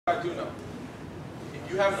I do know.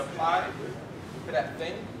 If you haven't applied for that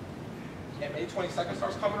thing, and May 22nd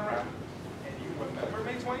starts coming around, and you remember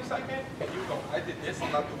May 22nd, and you go, I did this,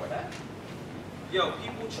 I'm not doing that. Yo,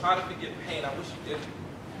 people try to forget pain. I wish you didn't.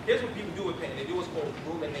 Here's what people do with pain. They do what's called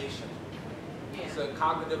rumination. It's a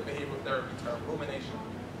cognitive behavioral therapy term, rumination.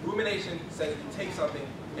 Rumination says we take something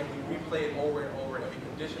and we replay it over and over, and we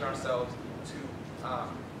condition ourselves to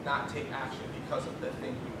not take action because of the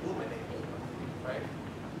thing we ruminate over, right?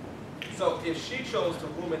 So if she chose to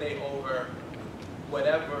ruminate over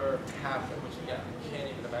whatever happened, which again, you can't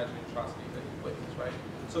even imagine the atrocities that you witnessed, right?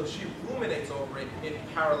 So if she ruminates over it, it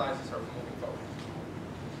paralyzes her from moving forward.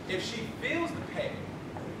 If she feels the pain,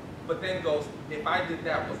 but then goes, if I did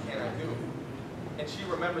that, what can I do? And she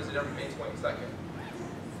remembers it every May 22nd.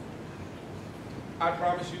 I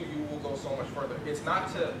promise you, you will go so much further. It's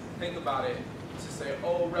not to think about it, to say,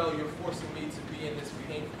 oh, Rel, you're forcing me to be in this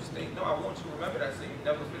painful state. No, I want you to remember that so you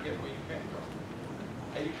never forget where you came from.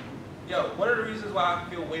 And one of the reasons why I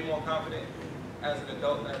feel way more confident as an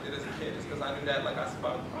adult than I did as a kid is because I knew that, like, I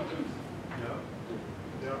survived the projects.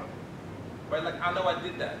 Yeah. Right? Like, I know I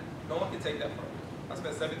did that. No one can take that from me. I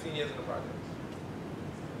spent 17 years in the projects.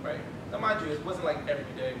 Right? Now, mind you, it wasn't like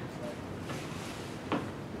every day.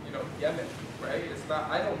 You know, Yemen, right? It's not,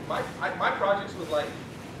 my projects was like,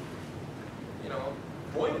 you know,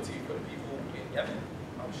 royalty for the people in Yemen,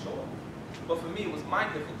 I'm sure. But for me, it was my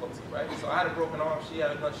difficulty, right? So I had a broken arm, she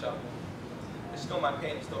had a gunshot wound. It's still my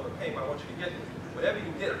pain, it's still her pain, but I want you to get this. Whatever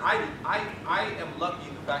you did, I am lucky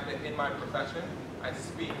in the fact that in my profession, I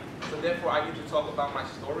speak. So therefore, I get to talk about my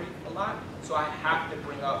story a lot. So I have to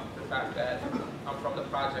bring up the fact that I'm from the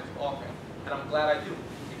project often. And I'm glad I do.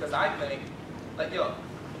 Because I think, like, yo,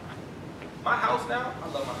 my house now, I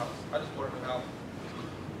love my house. I just bought a new house.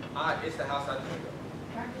 It's the house I dreamed of.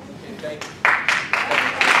 And thank you.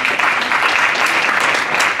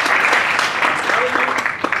 I'm telling you,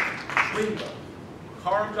 dreamed of. The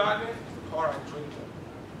car I'm driving is the car I dreamed of.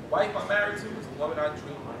 The wife I'm married to is the woman I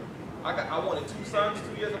dreamed of. I wanted 2 sons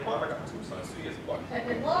 2 years apart. I got 2 sons 2 years apart. Right?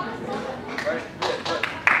 Yeah, but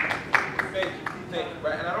thank you,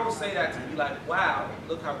 right? And I don't say that to be like, wow,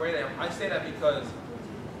 look how great I am. I say that because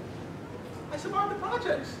I survived the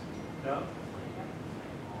projects. Yeah.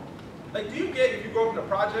 Like, do you get, if you grow up in the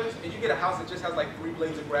projects and you get a house that just has like 3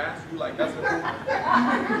 blades of grass, you like, that's what I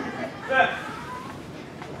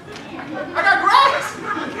got grass!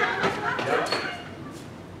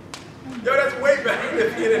 Yo, that's way better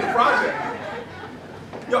than being in the project.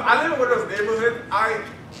 Yo, I live in one of those neighborhoods. I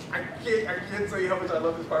can't tell you how much I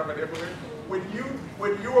love this part of my neighborhood. When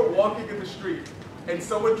you are walking in the street and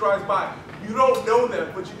someone drives by, you don't know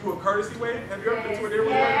them, but you do a courtesy wave. Have you ever been to a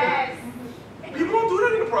neighborhood like that? People don't do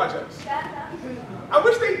that in the projects. I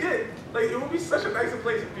wish they did. Like, it would be such a nicer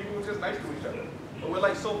place if people were just nice to each other. But we're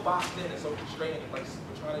like so boxed in and so constrained, and like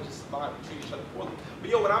we're trying to just survive and treat each other poorly. But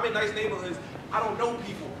yo, when I'm in nice neighborhoods, I don't know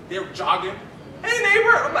people. They're jogging. Hey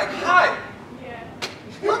neighbor! I'm like, hi. Yeah.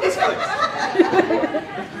 Love this place.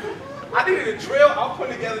 I needed a drill. I'll put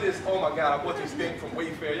together this. Oh my God! I bought this thing from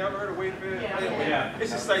Wayfair. Y'all ever heard of Wayfair? Yeah.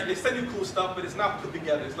 It's just like they send you cool stuff, but it's not put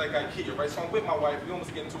together. It's like IKEA, right? So I'm with my wife. We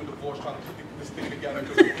almost get into a divorce trying to put this thing together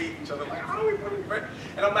because we hate each other. Like, how do we put it right?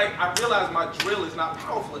 And I'm like, I realize my drill is not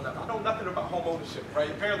powerful enough. I know nothing about home ownership, right?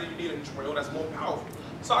 Apparently, you need a drill that's more powerful.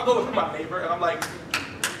 So I go with my neighbor, and I'm like,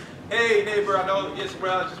 hey neighbor, I know it's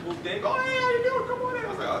Rel, I just moved in. Go, hey, how you doing? Come on in. I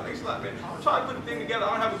was like, oh, thanks a lot, man. I'm trying to put the thing together.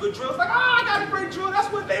 I don't have a good drill. It's like, I got a great drill. That's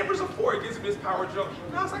what neighbors are for. It gives me this power drill.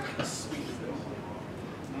 And I was like, how sweet is this?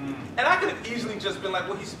 And I could have easily just been like,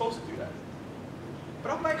 well, he's supposed to do that.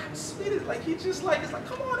 But I'm like, how sweet is it? Like, he just like, it's like,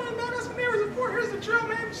 come on in, man. That's what neighbors are for. Here's the drill,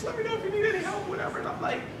 man. Just let me know if you need any help, whatever. And I'm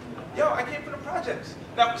like, yo, I came from the projects.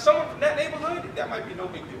 Now, for someone from that neighborhood, that might be no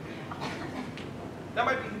big deal. That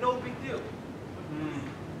might be no big deal.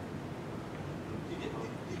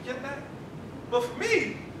 You get that? But for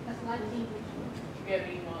me,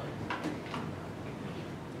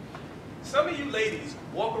 some of you ladies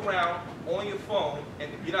walk around on your phone and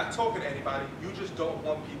you're not talking to anybody, you just don't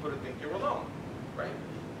want people to think you're alone, right?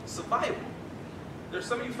 Survival. There's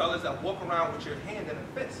some of you fellas that walk around with your hand in a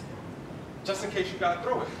fist, just in case you gotta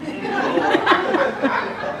throw it.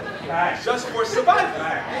 Just for survival.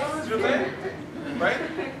 You know what I'm saying? Right?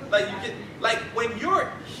 Like you get, like when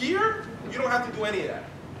you're here, you don't have to do any of that.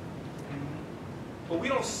 But we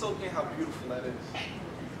don't soak in how beautiful that is.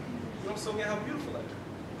 We don't soak in how beautiful that is.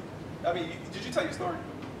 I mean, did you tell your story?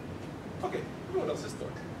 Okay, everyone knows this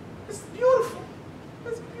story. It's beautiful.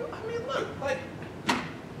 It's beautiful. I mean, look, like.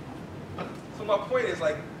 So my point is,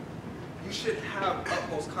 like, you should have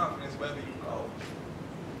utmost confidence wherever you go.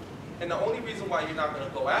 And the only reason why you're not going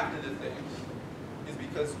to go after the things is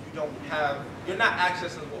because you're not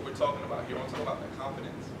accessing what we're talking about here. I'm talking about the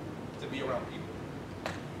confidence to be around people.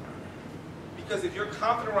 Because if you're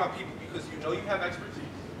confident around people because you know you have expertise,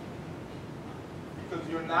 because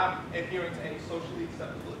you're not adhering to any socially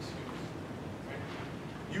acceptable excuse,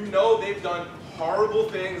 you know they've done horrible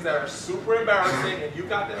things that are super embarrassing and you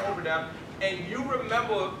got that over them, and you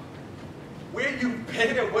remember where you've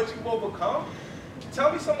been and what you've overcome,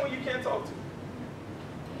 tell me someone you can't talk to.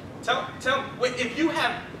 If you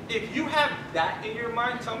have that in your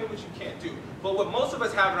mind, tell me what you can't do. But what most of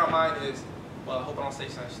us have in our mind is, well, I hope I don't say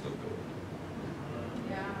something stupid.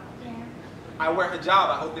 Yeah. I wear hijab,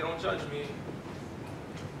 I hope they don't judge me.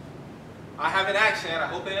 I have an accent, I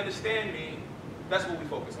hope they understand me. That's what we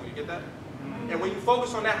focus on, you get that? And when you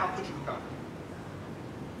focus on that, how could you be confident?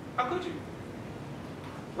 How could you?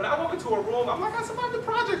 When I walk into a room, I'm like, I survived the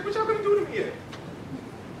project, what y'all gonna do to me here?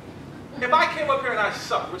 If I came up here and I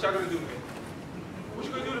sucked, what y'all gonna do to me? What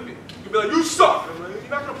you gonna do to me? You'll be like, you suck! I'm like,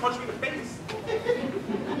 you're not gonna punch me in the face.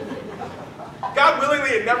 God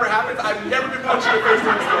willingly, it never happens. I've never been punched in the face in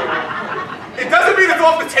this thing. It doesn't mean it's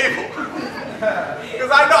off the table.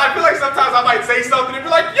 Because I feel like sometimes I might say something and be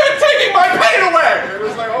like, you're taking my pain away! And it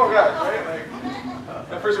was like, oh God, right? Like,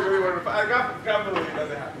 that person really wanted to fight. God willingly, it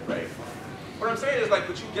doesn't happen, right? What I'm saying is, like,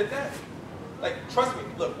 but you get that? Like, trust me,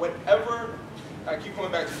 look, whatever, I keep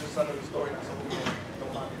coming back to just another story now, so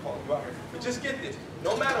don't mind me calling you out here. But just get this,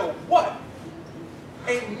 no matter what,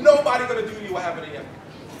 ain't nobody gonna do to you what happened to him.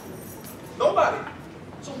 Nobody.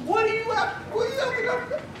 So what do you have to go?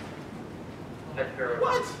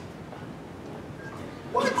 What?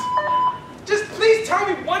 What? Just please tell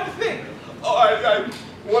me one thing. Oh, I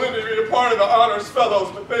wanted to be a part of the honors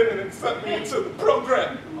fellows, but they didn't send me into the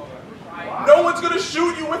program. No one's gonna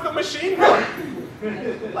shoot you with a machine gun.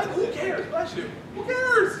 Like, who cares? Bless you. Who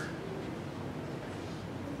cares?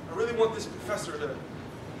 I really want this professor to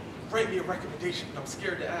write me a recommendation, but I'm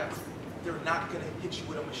scared to ask. They're not gonna hit you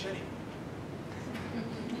with a machete.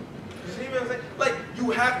 You see what I'm saying? Like,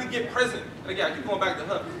 you have to get present. And again, I keep going back to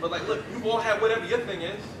her, but like, look, you've all had whatever your thing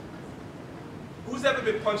is. Who's ever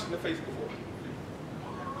been punched in the face before?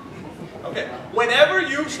 Okay, whenever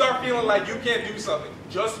you start feeling like you can't do something,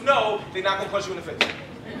 just know they're not gonna punch you in the face.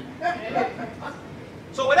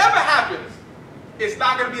 So whatever happens, it's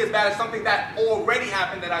not gonna be as bad as something that already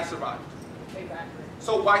happened that I survived. Exactly.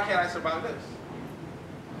 So why can't I survive this?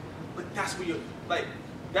 But that's where you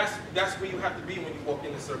that's where you have to be when you walk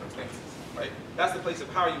into circumstances, right? That's the place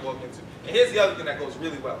of power you walk into. And here's the other thing that goes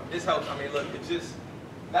really well. This helps. I mean, look, it's just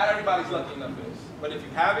not everybody's lucky enough for this, but if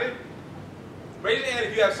you have it, raise your hand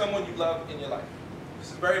if you have someone you love in your life.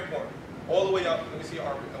 This is very important. All the way up. Let me see your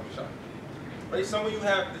arm. Don't be shy. Raise someone you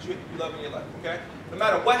have that you love in your life. Okay. No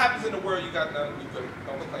matter what happens in the world, you got nothing to be good.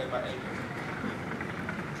 Don't complain about anything.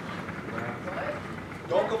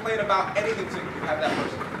 Don't complain about anything till you have that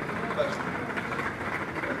person.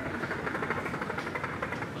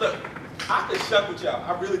 Look, I could shuck with y'all.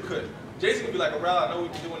 I really could. Jason would be like, Arel, I know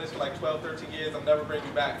we've been doing this for like 12, 13 years. I'll never bring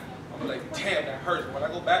you back. I'm like, damn, that hurts. But when I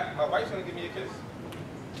go back, my wife's going to give me a kiss.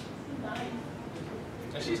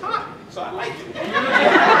 And she's hot, so I like it.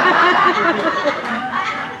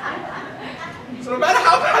 So no matter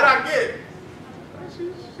how bad I get,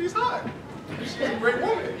 she's hot. She's a great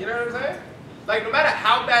woman, you know what I'm saying? Like, no matter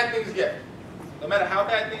how bad things get,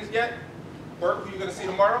 work, who you're gonna see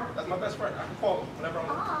tomorrow, that's my best friend. I can call him whenever I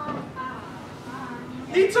want.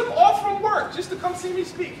 He took off from work just to come see me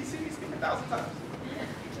speak. He's seen me speak 1,000 times.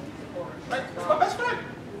 Right? That's my best friend.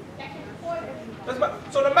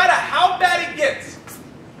 So no matter how bad it gets,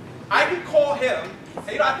 I can call him,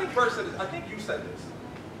 and you know, I think Bert said this, I think you said this,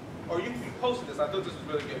 or you posted this, I thought this was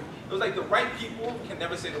really good. It was like, the right people can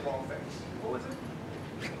never say the wrong things. What was it?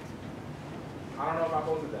 I don't know if I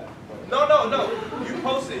posted that. No. You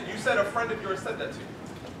posted. You said a friend of yours said that to you.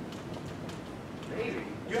 Maybe.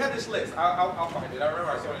 You had this list. I'll find it. I remember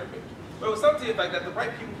I saw it on your page. But it was something to the fact that the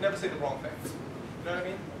right people can never say the wrong thing. You know what I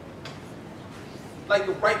mean? Like,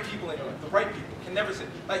 the right people in your life. The right people can never say.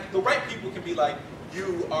 Like, the right people can be like,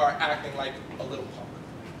 you are acting like a little punk.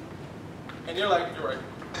 And you're like, you're right.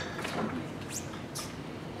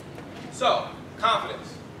 So,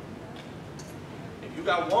 confidence. If you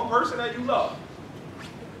got one person that you love,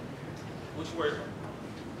 what you worried about?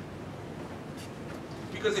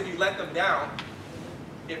 Because if you let them down,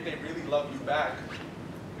 if they really love you back,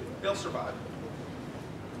 they'll survive.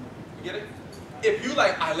 You get it? If you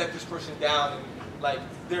like, I let this person down, and like,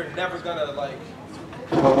 they're never gonna, I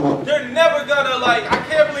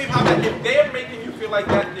can't believe how that, if they're making you feel like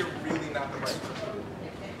that, they're really not the right person.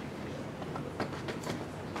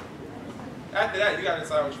 After that, you gotta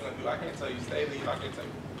decide what you're gonna do. I can't tell you stay, leave, I can't tell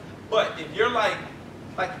you. But if you're like,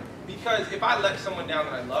 Like, because if I let someone down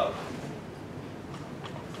that I love,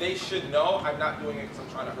 they should know I'm not doing it because I'm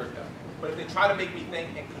trying to hurt them. But if they try to make me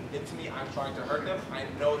think and convince me I'm trying to hurt them, I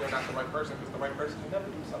know they're not the right person because the right person would never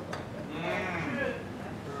do something like that.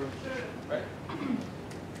 Right?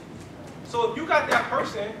 So if you got that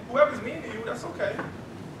person, whoever's mean to you, that's okay.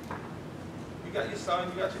 You got your son,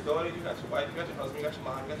 you got your daughter, you got your wife, you got your husband, you got your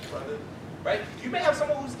mom, you got your brother. Right? You may have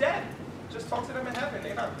someone who's dead. Just talk to them in heaven.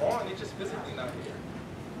 They're not gone, they're just physically not here.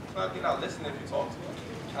 It's not like you're not listening if you talk to them.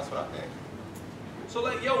 That's what I think. So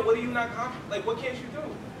like, yo, what are you not confident? Like, what can't you do?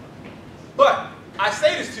 But I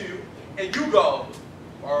say this to you, and you go,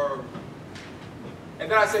 or, and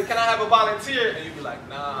then I say, can I have a volunteer? And you be like,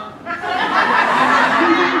 nah.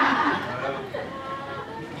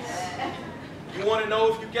 You want to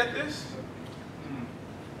know if you get this?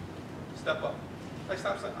 Step up. Like,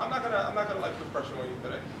 stop saying, I'm not gonna like put pressure on you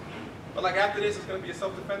today. But like after this, it's gonna be a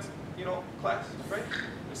self-defense, class, right?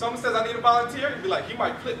 If someone says I need a volunteer, you'd be like, he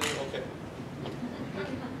might clip me, okay.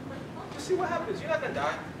 Just see what happens. You're not gonna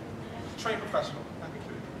die. Trained professional. Not gonna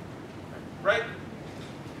kill you. Right?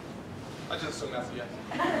 I just assume that's a yes.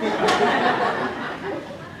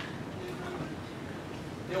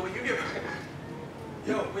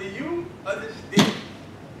 When you understand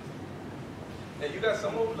that you got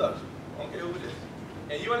someone who loves you, I don't care who it is,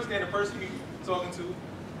 and you understand the person you're talking to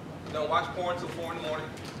don't watch porn till 4 in the morning,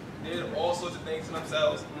 did all sorts of things to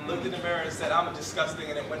themselves, looked in the mirror and said, I'm disgusting,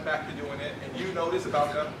 and then went back to doing it, and you know this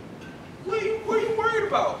about them, what are you worried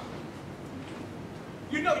about?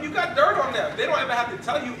 You know, you got dirt on them. They don't ever have to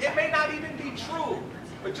tell you. It may not even be true.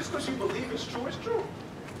 But just because you believe it's true, it's true.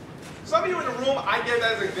 Some of you in the room, I gave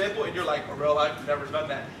that as an example, and you're like, oh, real life, never done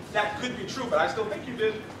that. That could be true, but I still think you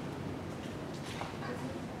did.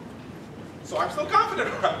 So I'm still confident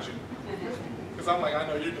around you. Because I'm like, I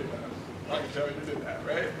know you did that. I can tell you did that,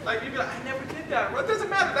 right? Like, you'd be like, I never did that. Well, it doesn't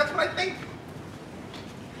matter. That's what I think.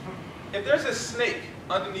 If there's a snake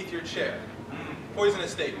underneath your chair,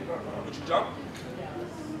 poisonous snake, would you jump?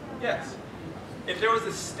 Yes. If there was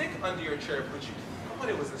a stick under your chair, but you thought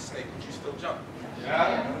it was a snake, would you still jump?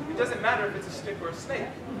 Yeah. It doesn't matter if it's a stick or a snake.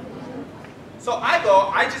 So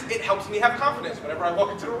it helps me have confidence whenever I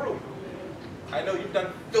walk into the room. I know you've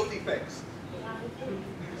done filthy things.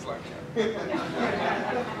 He's like,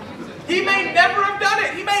 yeah. He may never have done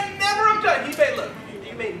it. He may never have done it.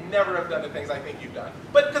 You may never have done the things I think you've done.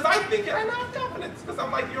 But because I think it, I now have confidence. Because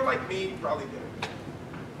I'm like, you're like me, you probably did it.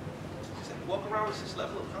 Walk around with this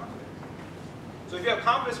level of confidence. So if you have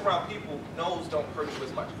confidence around people, no's don't hurt you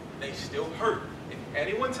as much. They still hurt. If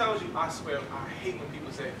anyone tells you, I swear, I hate when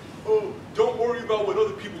people say, oh, don't worry about what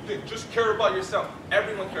other people think. Just care about yourself.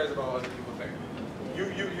 Everyone cares about what other people think.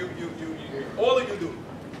 All of you do.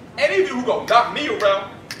 Any of you who go, not me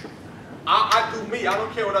around, I do me. I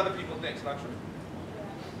don't care what other people think. It's not true.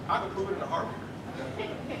 I can prove it in a heartbeat.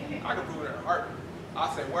 I can prove it in a heartbeat.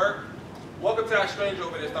 I'll say, word. Welcome to that stranger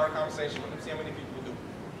over there, start a conversation with them, see how many people will do.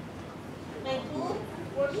 Like who?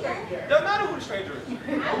 What stranger? Doesn't matter who the stranger is. I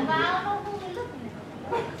don't know who we're looking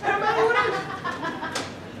at. Doesn't matter who it is.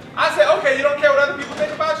 I say, okay, you don't care what other people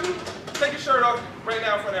think about you? Take your shirt off right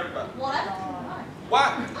now in front of everybody. What?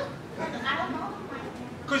 Why? I don't know.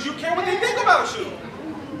 Because you care what they think about you.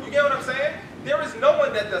 You get what I'm saying? There is no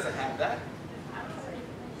one that doesn't have that.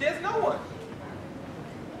 There's no one.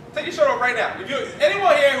 Take your shirt off right now. If you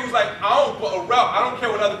anyone here who's like, I don't care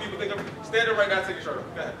what other people think of me, stand up right now and take your shirt off.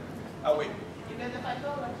 Go ahead. I'll wait.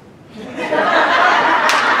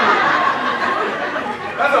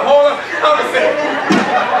 That's a whole other conversation.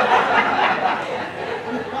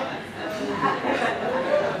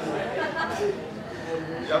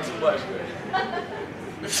 Y'all too much, man.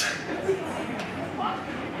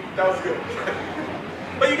 That was good.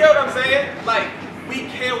 But you get what I'm saying? Like, we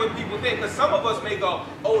care what people think. Because some of us may go,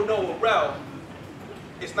 oh no, well,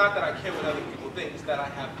 it's not that I care what other people think, it's that I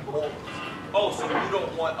have morals. Oh, so you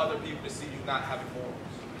don't want other people to see you not having morals.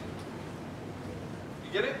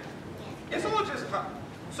 You get it? It's all just,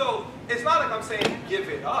 so it's not like I'm saying give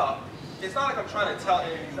it up. It's not like I'm trying to tell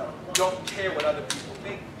you, don't care what other people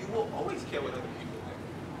think. You will always care what other people think.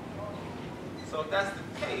 So if that's the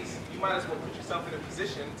case, you might as well put yourself in a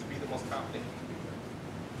position to be the most confident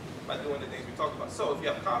by doing the things we talked about. So if you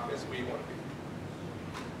have confidence where you want to be,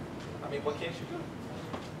 I mean, what can't you do?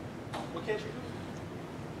 What can't you do?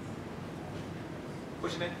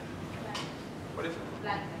 What's your name? What is it?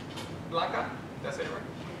 Blanca. Blanca? That's it, right?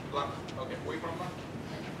 Blanca. Okay. Where you from, Blanca?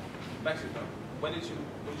 Mexico. When did you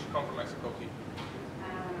come from Mexico, Keith?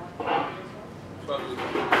 12 years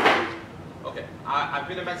ago. Okay. I've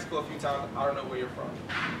been to Mexico a few times. I don't know where you're from.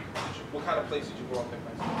 What kind of place did you grow up in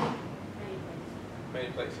Mexico? Many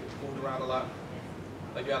places. Moved around a lot?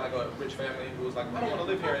 Like you had like a rich family who was like, I don't want to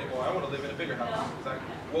live here anymore. I want to live in a bigger house. It's like,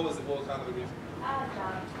 what was kind of the reason?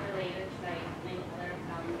 Jobs related, like many other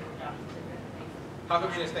jobs, different things. How come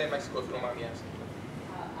you didn't stay in Mexico if you don't mind me asking?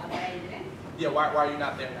 Why I didn't? Yeah, why are you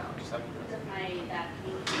not there now? Just have Because my dad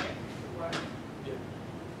came here to work. Yeah.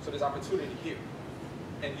 So there's opportunity here.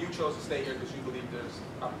 And you chose to stay here because you believe there's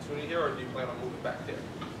opportunity here, or do you plan on moving back there?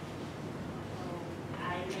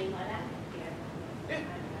 I made my dad here. Yeah.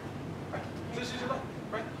 Right. So this is your life,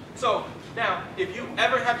 right? So now, if you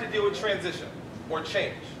ever have to deal with transition or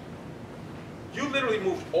change, you literally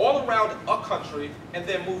moved all around a country and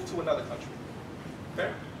then moved to another country.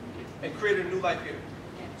 Okay? And created a new life here.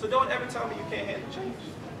 So don't ever tell me you can't handle change.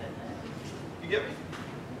 You get me?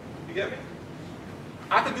 You get me?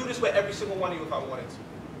 I could do this with every single one of you if I wanted to.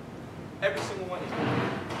 Every single one of you.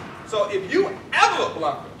 So if you ever,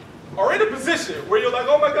 Blanca, are in a position where you're like,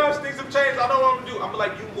 oh my gosh, things have changed, I don't know what to do. I'm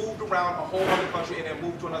like, you moved around a whole other country and then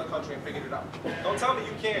moved to another country and figured it out. Don't tell me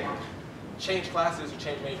you can't change classes or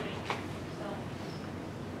change majors.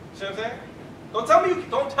 See what I'm saying? Don't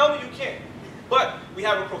tell me you can't. But we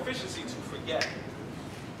have a proficiency to forget.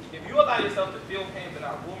 If you allow yourself to feel pain but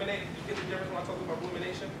not ruminate, you get the difference when I talk about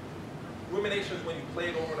rumination? Rumination is when you play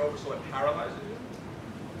it over and over so it paralyzes you.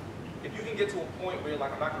 If you can get to a point where you're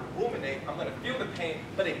like, I'm not going to ruminate, I'm going to feel the pain,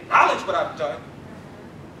 but acknowledge what I've done.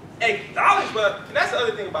 Acknowledge what, and that's the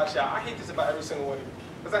other thing about y'all. I hate this about every single one of you.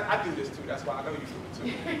 Because I do this too, that's why I know you do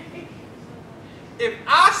it too. If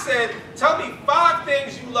I said, tell me 5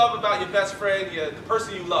 things you love about your best friend, the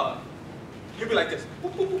person you love, you'd be like this.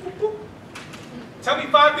 Boop, boop, boop, boop, boop. Tell me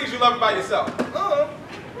 5 things you love about yourself.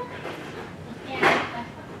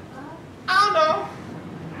 I don't know.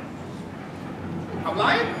 I'm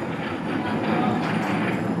lying?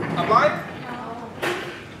 I'm lying?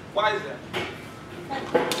 Why is that?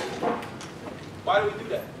 Why do we do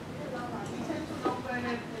that? We tend to know better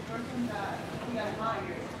the person that we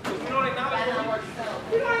admire. Because we don't acknowledge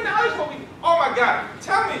we don't acknowledge what we. Oh my God!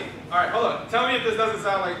 Tell me. All right, hold on. Tell me if this doesn't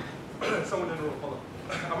sound like someone in the room. Hold on.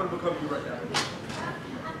 I'm gonna become you right now.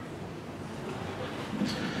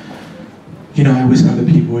 You know, I always have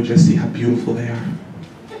the people who just see how beautiful they are.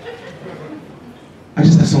 I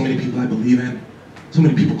just have so many people I believe in, so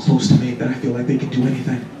many people close to me that I feel like they can do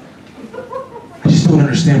anything. I just don't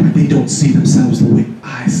understand why they don't see themselves the way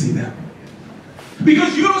I see them.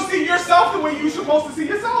 Because you don't see yourself the way you're supposed to see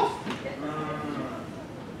yourself.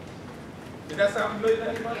 Did that sound familiar to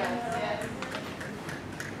anybody? Yes.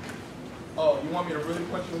 Oh, you want me to really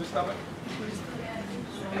punch you in the stomach?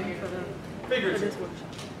 Figurative.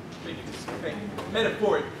 Okay.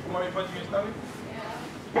 Metaphoric. You want me to punch you in the stomach?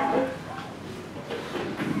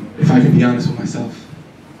 If I can be honest with myself,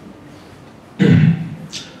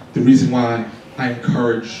 the reason why I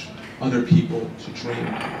encourage other people to dream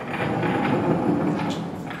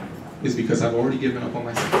is because I've already given up on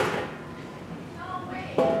myself.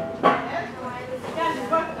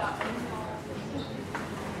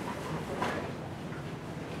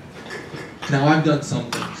 Now I've done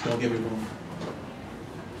some things, don't get me wrong.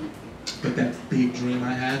 But that big dream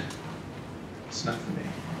I had, it's not for me.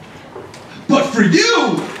 But for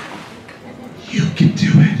you, you can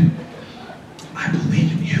do it. I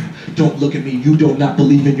believe in you. Don't look at me, you do not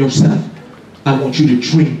believe in yourself. I want you to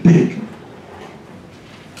dream big.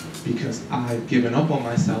 Because I've given up on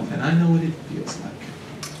myself and I know what it feels like.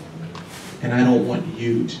 And I don't want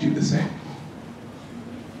you to do the same.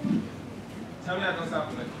 Tell me that don't sound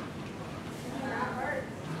familiar.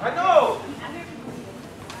 I know!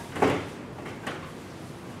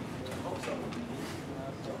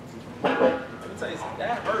 Let me tell you something,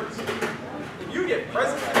 that hurts. If you get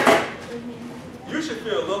president, you should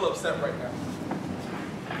feel a little upset right now.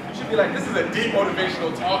 You should be like, this is a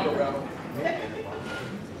demotivational talk around.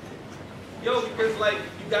 Yo, because like,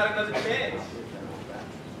 you got another chance.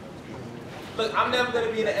 Look, I'm never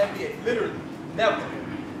gonna be in the NBA, literally, never.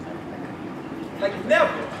 Like,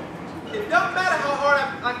 never. It doesn't matter how hard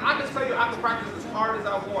I can tell you I can practice as hard as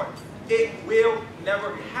I want. It will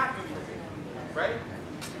never happen for me, right?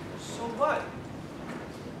 So what?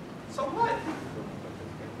 So what?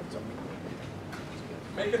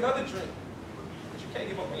 Make another dream. But you can't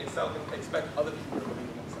give up on yourself and expect other people to believe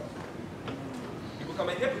in themselves. You become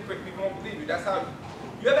a hypocrite, people won't believe you. That's how,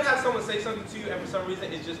 you ever have someone say something to you and for some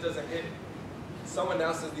reason it just doesn't hit? Someone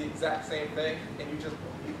else says the exact same thing and you just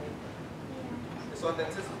believe it. It's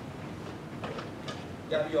authenticity.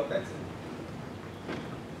 You gotta be authentic.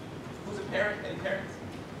 Who's a parent? Any parents?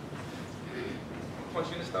 Punch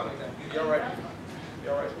you in the stomach now. You're all right.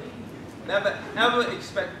 You're all right. Never ever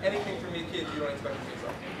expect anything from your kids you don't expect from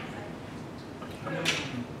yourself.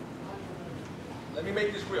 Let me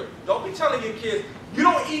make this real. Don't be telling your kids, You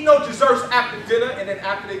don't eat no desserts after dinner, and then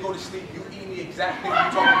after they go to sleep, you eat the exact thing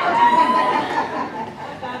you're talking about.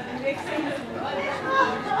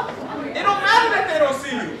 It don't matter that they don't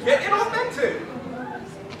see you. They're inauthentic.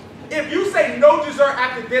 If you say no dessert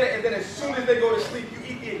after dinner, and then as soon as they go to sleep, you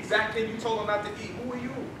eat the exact thing you told them not to eat, who are you?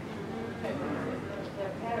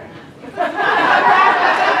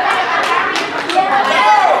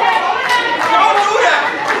 Don't do that.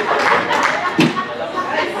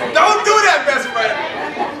 Don't do that, best friend.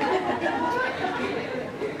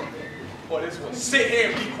 Or this one, sit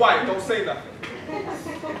here and be quiet, don't say nothing.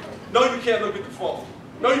 No, you can't look at the phone.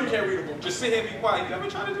 No, you can't read a book. Just sit here and be quiet. You ever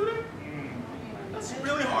try to do that? That's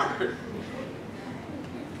really hard.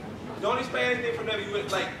 Don't expect anything from them.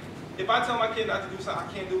 Like, if I tell my kid not to do something,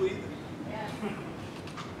 I can't do it either.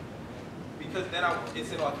 Because then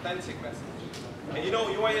it's an authentic message. And you know,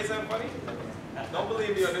 you want to hear something funny? Don't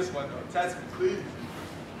believe me on this one, though. Test me, please.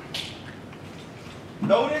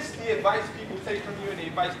 Notice the advice people take from you and the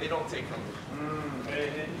advice they don't take from you.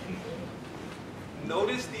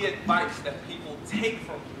 Notice the advice that people take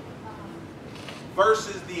from you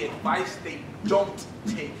versus the advice they don't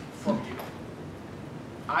take from you.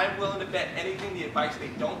 I'm willing to bet anything the advice they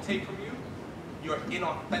don't take from you, you're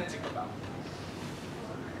inauthentic about.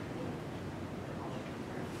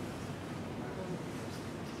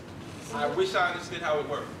 I wish I understood how it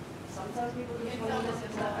worked. Sometimes people just want to listen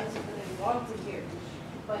to advice that they want to hear.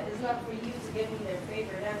 But it's not for you to give me their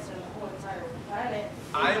favorite answer on the whole entire planet.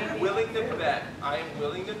 I am willing to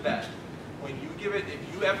bet when you give it, if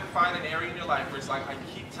you ever find an area in your life where it's like, I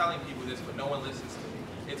keep telling people this, but no one listens to me,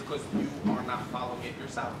 it's because you are not following it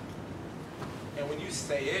yourself. And when you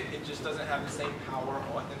say it, it just doesn't have the same power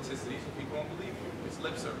or authenticity, so people won't believe you. It's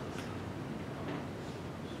lip service.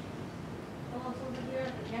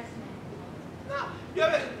 No.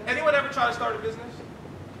 Anyone ever try to start a business?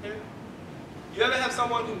 Here? You ever have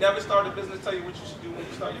someone who never started a business tell you what you should do when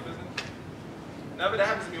you start your business? Never. That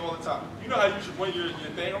happens to me all the time. You know how you should win your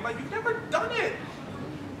thing? I'm like, you've never done it.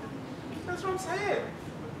 That's what I'm saying.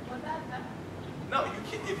 No, you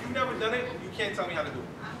can't. If you've never done it, you can't tell me how to do it.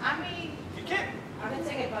 I mean, You can't. I can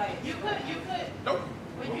take advice. you could, Nope.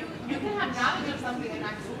 but you can have knowledge of something and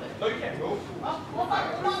not do it. No, you can't. Nope.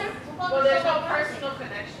 Well, there's no personal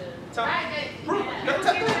connection. Tell me. Right, Prove it. you No, can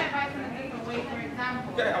tell give me. that advice in a different way. For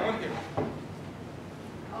example, Okay, I want to hear it.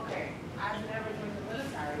 okay, I've never joined the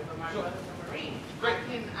military, but my Sure. brother's a Marine. Great.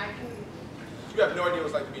 I can. You have no idea what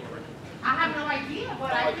it's like to be in a Marine. I have no idea,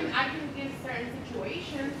 but I can give certain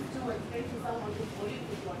situations to explain to someone who's willing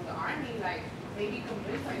to join the army, like maybe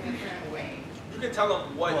convince them in a certain way. You can tell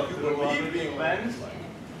them what you believe being lens.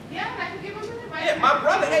 Yeah, I can give them an advice. Yeah,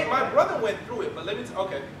 my brother went through it, but let me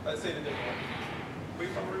okay, let's say the different one. Where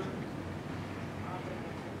you from originally?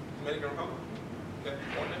 Dominican Republic? Okay,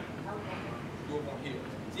 born there? You were born here.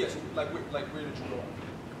 Yeah, so like where did you grow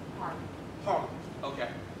up? Harlem. Okay.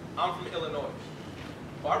 I'm from Illinois.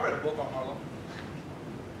 Oh, I read a book on Harlem.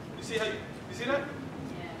 You see that?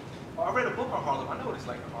 Oh, I read a book on Harlem. I know what it's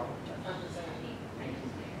like in Harlem.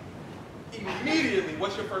 Immediately,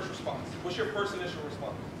 what's your first response? What's your first initial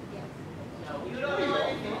response? No, you No, don't. you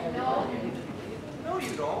don't. No,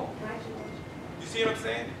 you don't. You see what I'm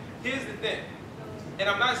saying? Here's the thing. And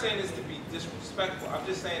I'm not saying this to be disrespectful. I'm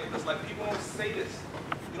just saying because like people don't say this.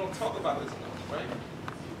 You don't talk about this enough, right?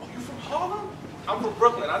 Oh, you from Harlem? I'm from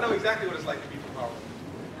Brooklyn. I know exactly what it's like to be from Harlem.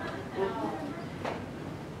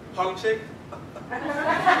 Harlem Shake?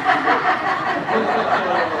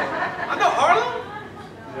 I know Harlem.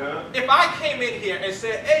 Yeah. If I came in here and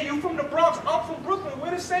said, hey, you from the Bronx, I'm from Brooklyn,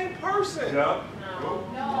 we're the same person. Yeah.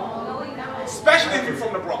 Especially if you're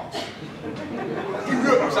from the Bronx. So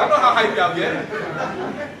I know how hyped y'all get.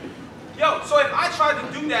 Yo, so if I tried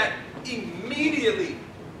to do that immediately,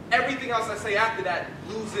 everything else I say after that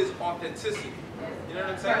loses authenticity. You know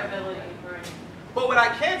what I'm saying? But what I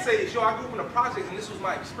can say is, yo, I grew up in a project and this was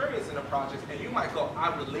my experience in a project, and you might go,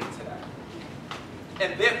 I relate to that.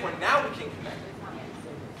 And therefore now we can connect.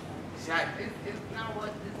 Exactly. It's not what,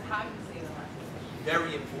 it's how you say the message.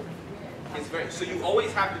 Very important. It's very, so you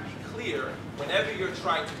always have to be clear whenever you're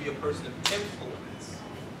trying to be a person of influence.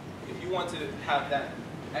 If you want to have that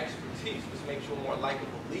expertise, which makes you a more likable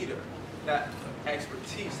leader, that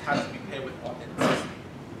expertise has to be paired with authenticity.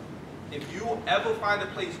 If you ever find a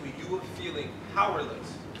place where you are feeling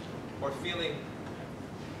powerless or feeling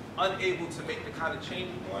unable to make the kind of change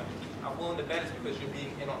you want, I'm willing to bet it's because you're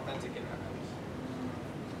being inauthentic in that place.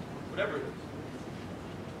 Whatever it is.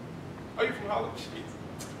 Are you from Harlem?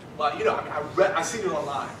 Well, you know, I mean, I seen it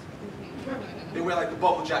online. They wear like the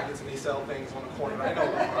bubble jackets and they sell things on the corner. I know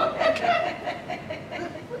about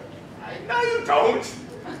Harlem. No, you don't.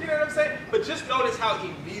 You know what I'm saying? But just notice how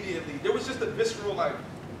immediately, there was just a visceral like,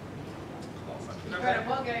 come on, son. You know You what I'm read a saying?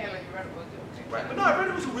 book, yeah, like you read a book. Okay. Right. But no, I read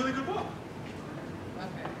it was a really good book.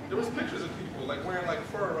 Okay. There was pictures of people like wearing like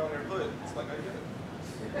fur around their hood. It's like, I get it.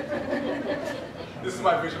 This is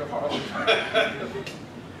my vision of Harlem.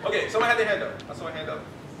 Okay, someone had their hand up. I saw a hand up.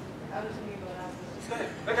 I was thinking about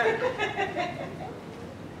that. Go ahead.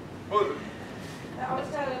 What was it? I was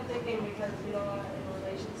kind of thinking because, you know, in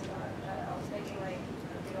relation to that, I was thinking like,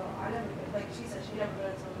 you know, I never, like she said, she never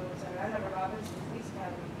went to the military. I never got into the police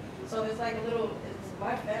academy. So it's like a little, it's,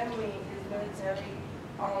 my family is military,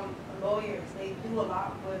 lawyers. They do a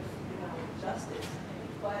lot with, you know, justice.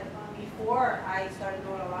 But before I started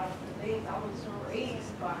doing a lot of the things, I was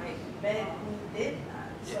raised by men who did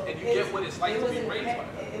that. So and you get what it's like to be raised by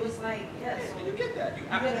that. It was like, yes. Yeah, and you get that. You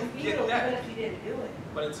You're gonna absolutely feel get that. even if you didn't do it.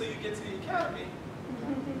 But until you get to the academy,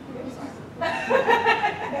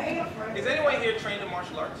 Is is anyone here trained in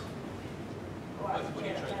martial arts? Oh, What do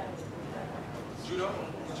you train? Judo?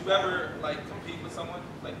 Did you ever like compete with someone?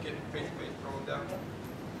 Like get face to face, throw them down?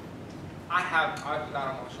 I've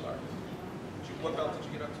got a martial arts. What belt did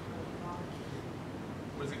you get up to?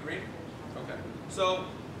 Was it green? Okay. So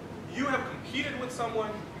you have competed with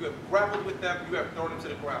someone, you have grappled with them, you have thrown them to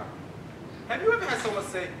the ground. Have you ever had someone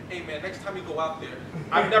say, hey man, next time you go out there,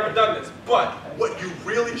 I've never done this, but what you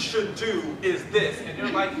really should do is this. And you're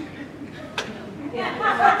like,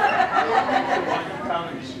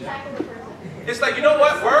 it's like, you know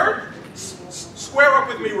what, word? Square up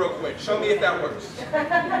with me real quick. Show me if that works.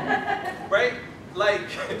 Right? Like,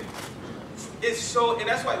 it's so, and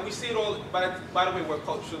that's why we see it all, by the way, we're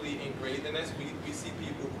culturally ingrained in this. We see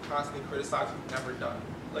people who constantly criticize who've never done.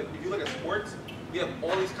 Like, if you look at sports, we have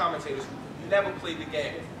all these commentators who never played the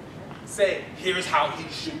game say, here's how he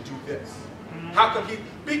should do this. How come he,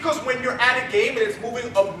 because when you're at a game and it's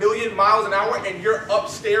moving 1,000,000 miles an hour and you're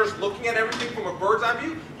upstairs looking at everything from a bird's eye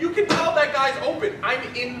view, you can tell that guy's open. I'm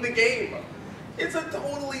in the game. It's a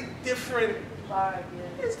totally different vibe.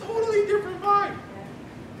 It's totally different vibe.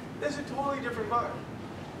 There's a totally different vibe.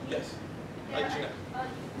 Yes. Like Gina.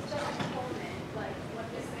 Just a comment, like what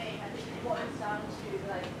you're saying, I think it boils down to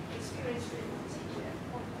like experience with the teacher.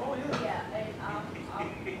 Oh yeah. Yeah, and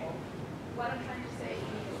what I'm trying to say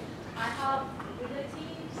is, I have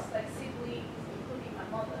relatives, like siblings, including my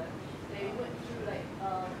mother. They went through like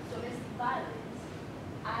domestic violence.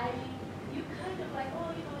 You kind of like,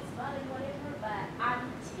 oh, you know, it's violent, whatever. But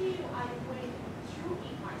until I went through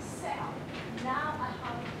it myself, now I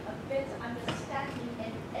have a better understanding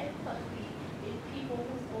and empathy in people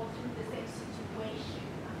who go through the same situation.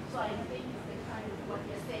 So I think it's the kind of what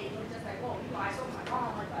you're saying, not just like, oh, you know, I saw my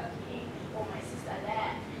mom, my father, or my sister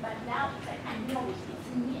there. But now it's like, I know it's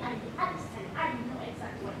me, I understand, I know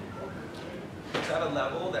exactly what you're going through. It's at a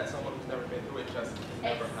level that someone who's never been through it just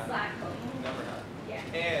never had. Exactly. Never had. Yeah.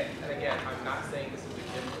 And again, I'm not saying this is a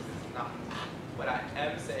gift because it's not. What I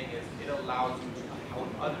am saying is it allows you to help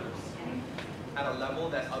others at a level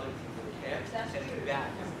that other people can't. That's and true. that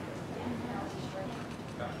is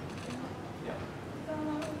yeah. So,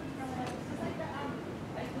 it's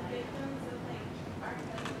like the victims of like art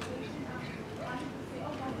situation, wanting to say,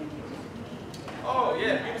 oh, why didn't you just leave? Oh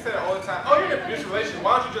yeah, people say that all the time. Oh, you're in a abusive relationship.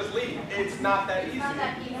 Why don't you just leave? It's not that easy. It's not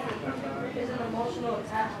that easy. There's an emotional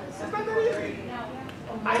attachment. It's not that easy. No.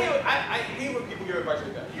 I hate when people give advice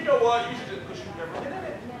like that. You know what? You should just, because you've never been in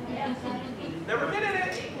it. You've never been in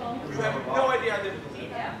it. You have no idea how difficult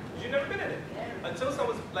it is. You've never been in it. Until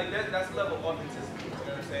someone's like that, that's a level of authenticity. You know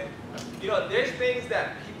what I'm saying? You know, there's things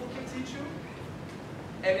that people can teach you,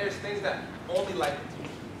 and there's things that only life can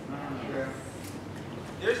teach you.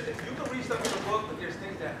 You can read stuff in the book, but there's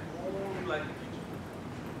things that only life can teach you.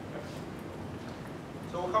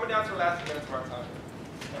 So we're coming down to the last few minutes of our time.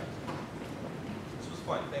 This was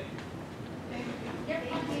fun. Thank you. Thank you.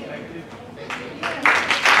 Thank you.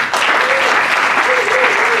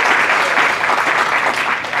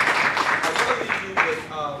 I want to leave you with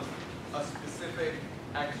a specific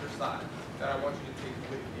exercise that I want you to take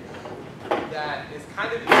with you that is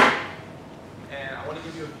kind of unique, and I want to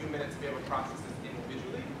give you a few minutes to be able to process this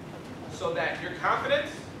individually so that your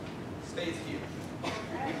confidence stays here.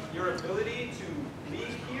 Your ability to be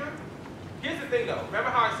here. Here's the thing though, remember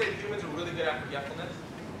how I said humans are really good at forgetfulness?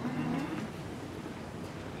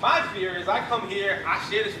 My fear is I come here, I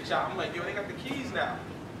share this with y'all, I'm like, yo, they got the keys now.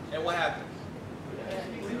 And what happens?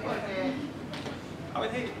 I would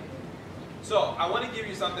hate it. So I want to give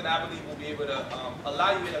you something I believe will be able to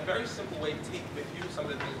allow you in a very simple way to take with you some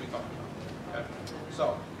of the things we talked about. Okay?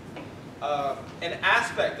 So an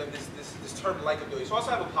aspect of this term likability. So I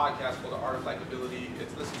also have a podcast called The Art of Likability.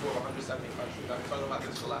 It's listened to over 170 countries. I've been talking about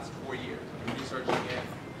this for the last 4 years. I've been researching it.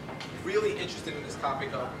 Really interested in this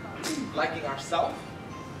topic of liking ourselves,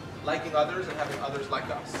 liking others, and having others like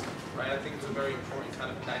us. Right? I think it's a very important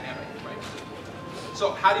kind of dynamic. Right?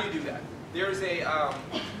 So how do you do that? There's a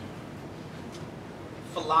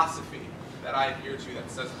philosophy that I adhere to that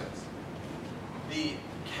says this: the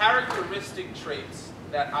characteristic traits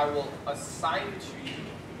that I will assign to you,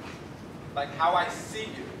 like how I see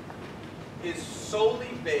you, is solely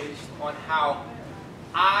based on how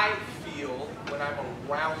I feel when I'm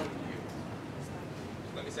around you.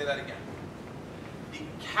 Let me say that again. The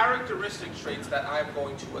characteristic traits that I'm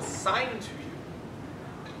going to assign to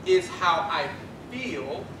you is how I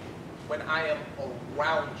feel when I am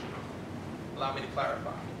around you. Allow me to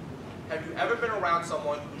clarify. Have you ever been around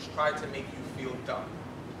someone who's tried to make you feel dumb?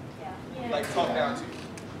 Yeah. Like talk down to you?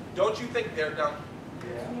 Don't you think they're dumb?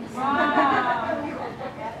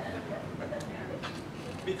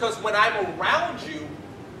 Because when I'm around you,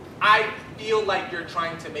 I feel like you're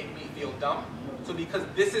trying to make me feel dumb. So because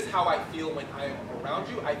this is how I feel when I am around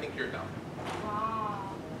you, I think you're dumb.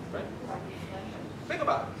 Right? Think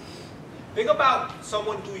about it. Think about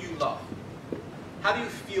someone who you love. How do you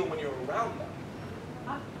feel when you're around them?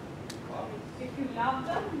 If you love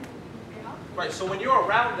them, Right, so when you're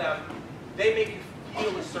around them, they make you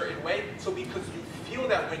feel a certain way. So because you feel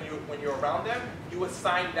that when you're around them, you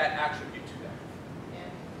assign that attribute to them.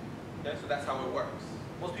 Okay, so that's how it works.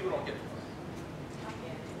 Most people don't get this.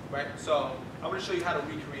 Right? So I'm going to show you how to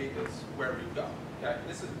recreate this wherever you go. Okay?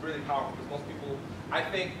 This is really powerful because most people, I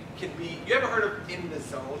think, can be. You ever heard of in the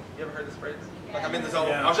zone? You ever heard this phrase? Like, I'm in the zone.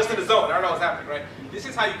 Yeah. I was just in the zone. I don't know what's happening, right? This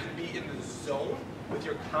is how you can be in the zone with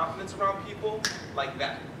your confidence around people like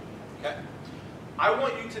that. Okay? I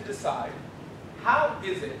want you to decide, how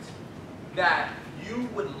is it that you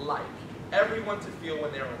would like everyone to feel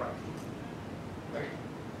when they're around you? Right?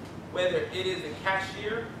 Whether it is a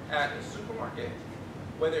cashier at a supermarket,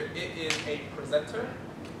 whether it is a presenter,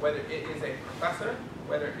 whether it is a professor,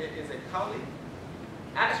 whether it is a colleague,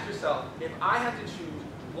 ask yourself, if I had to choose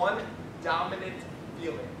one dominant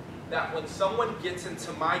feeling that when someone gets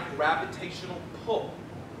into my gravitational pull,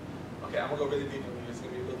 okay, I'm gonna go really deep on you. It's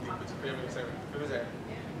gonna be a little deep, but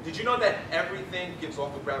did you know that everything gives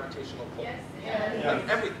off a gravitational pull? Yes. Like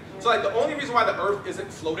everything. So like the only reason why the Earth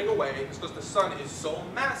isn't floating away is because the sun is so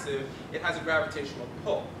massive, it has a gravitational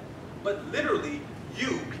pull. But literally,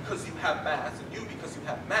 you, because you have mass, and you, because you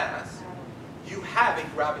have mass, you have a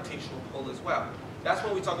gravitational pull as well. That's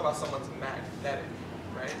when we talk about someone's magnetic,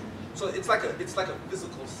 right? So it's like a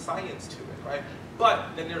physical science to it, right?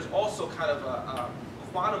 But then there's also kind of a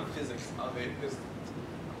quantum physics of it.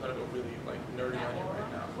 I'm gonna go really like nerdy on you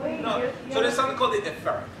right now. No, so there's something called the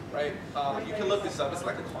etheric, right? You can look this up. It's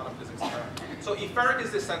like a quantum physics term. So etheric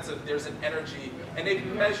is this sense of there's an energy, and they've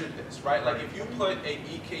measured this, right? Like if you put a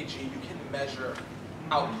EKG, you can measure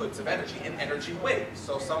outputs of energy in energy waves.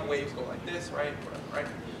 So some waves go like this, right? Whatever, right?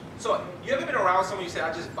 So you ever been around someone you say,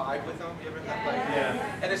 I just vibe with them? You ever had like,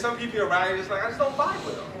 and there's some people around you're just like, I just don't vibe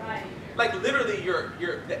with them. Right. Like literally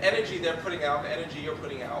the energy they're putting out, the energy you're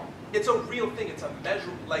putting out, it's a real thing, it's a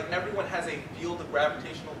measurable, like everyone has a field of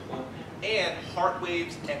gravitational pull, and heart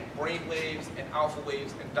waves and brain waves and alpha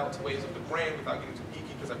waves and delta waves of the brain, without getting too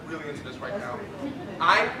geeky because I'm really into this right now.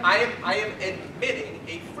 I am emitting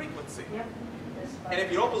a frequency. And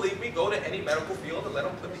if you don't believe me, go to any medical field and let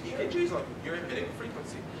them put the EKGs on you. You're emitting a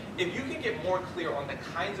frequency. If you can get more clear on the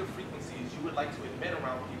kinds of frequencies you would like to emit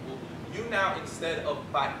around people, you now, instead of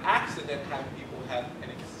by accident having people have an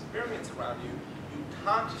experience around you, you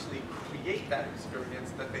consciously create that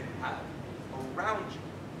experience that they have around you.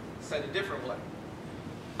 Said a different way.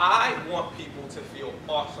 I want people to feel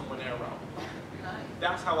awesome when they're around me.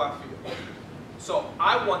 That's how I feel. So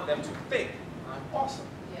I want them to think I'm awesome.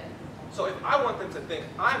 So if I want them to think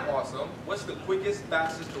I'm awesome, what's the quickest,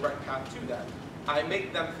 fastest, direct path to that? I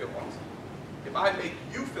make them feel awesome. If I make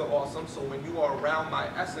you feel awesome, so when you are around my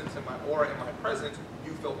essence and my aura and my presence,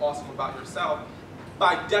 you feel awesome about yourself,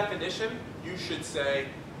 by definition, you should say,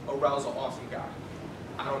 Orel's an awesome guy.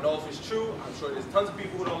 I don't know if it's true. I'm sure there's tons of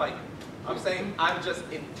people who don't like it. I'm saying I'm just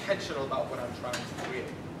intentional about what I'm trying to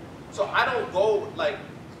create. So I don't go like,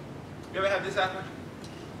 you ever have this happen?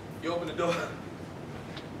 You open the door,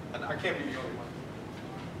 and I can't be the only one.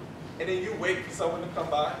 And then you wait for someone to come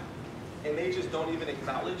by, and they just don't even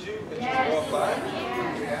acknowledge you, and just walk by.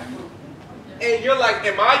 And you're like,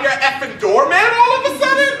 am I your effing doorman all of a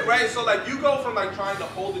sudden? Right? So like you go from like trying to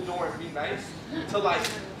hold the door and be nice to like,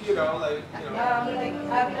 you know.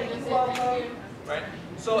 Right?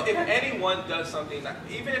 So if anyone does something, that,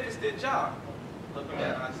 even if it's their job, look at me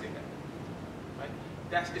and I say that. Right?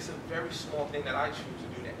 That's just a very small thing that I choose to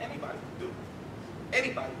do that anybody can do.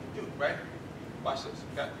 Anybody can do, right? Watch this,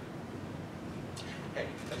 okay? Hey,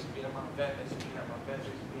 thanks for being at my event, thanks for being at my event,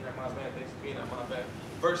 thanks for being at my event, thanks for being at my event.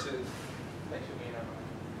 Versus, thanks for being at my event.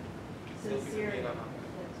 Thank you for being at my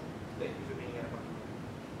event. Thank you for being at my event.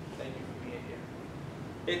 Thank you for being here.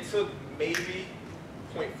 It took maybe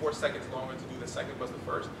 0.4 seconds longer to do the second was the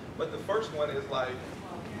first, but the first one is like,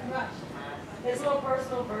 It's more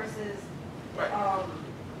personal versus, right.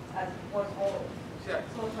 as one whole. Yeah.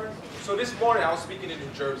 It's more personal. So this morning I was speaking in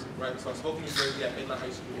New Jersey, right? So I spoke in New Jersey at Midland High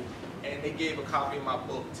School, and they gave a copy of my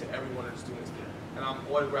book to every one of the students there, and I'm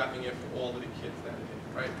autographing it for all of the kids that are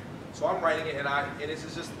there, right? So I'm writing it, and this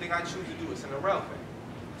is just the thing I choose to do. It's an Arel thing.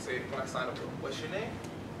 I say when I sign up, what's your name?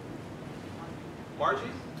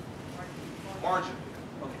 Margie? Margie.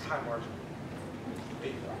 Okay, hi Margie. There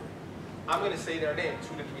you go. I'm going to say their name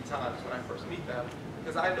 2 to 3 times when I first meet them,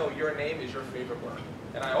 because I know your name is your favorite word.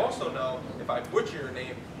 And I also know if I butcher your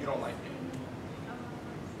name, you don't like me.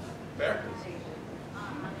 Fair?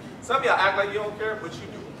 Some of y'all act like you don't care, but you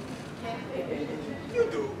do.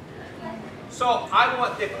 You do. So I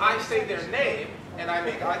want, if I say their name and I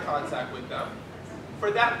make eye contact with them,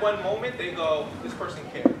 for that one moment they go, this person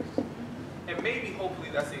cares. And maybe, hopefully,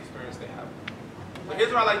 that's the experience they have. So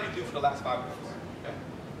here's what I like you to do for the last 5 minutes. Okay?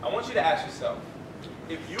 I want you to ask yourself,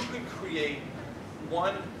 if you could create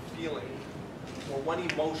one feeling or one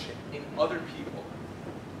emotion in other people,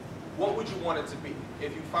 what would you want it to be?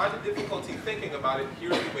 If you find a difficulty thinking about it,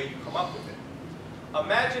 here's the way you come up with it.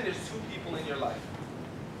 Imagine there's 2 people in your life.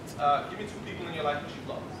 Give me 2 people in your life that you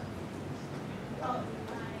love.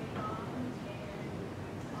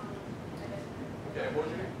 Okay, what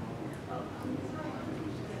was your name?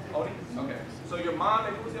 Odie? Okay. So your mom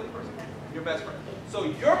and who was the other person? Your best friend. So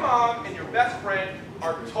your mom and your best friend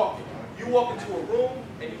are talking. You walk into a room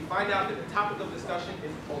and you find out that the topic of discussion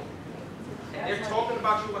is Odie. And they're talking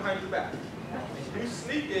about you behind your back. And you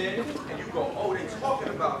sneak in and you go, oh, they're talking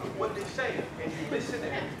about me. What they saying? And you listen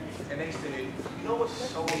in. And they say, you know what's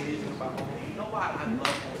so amazing about Odie? You know why I love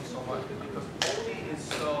Odie so much? It's because Odie is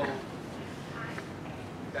so...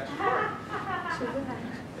 That's your word.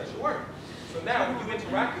 That's your word. So now when you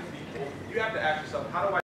interact with people, you have to ask yourself, how do I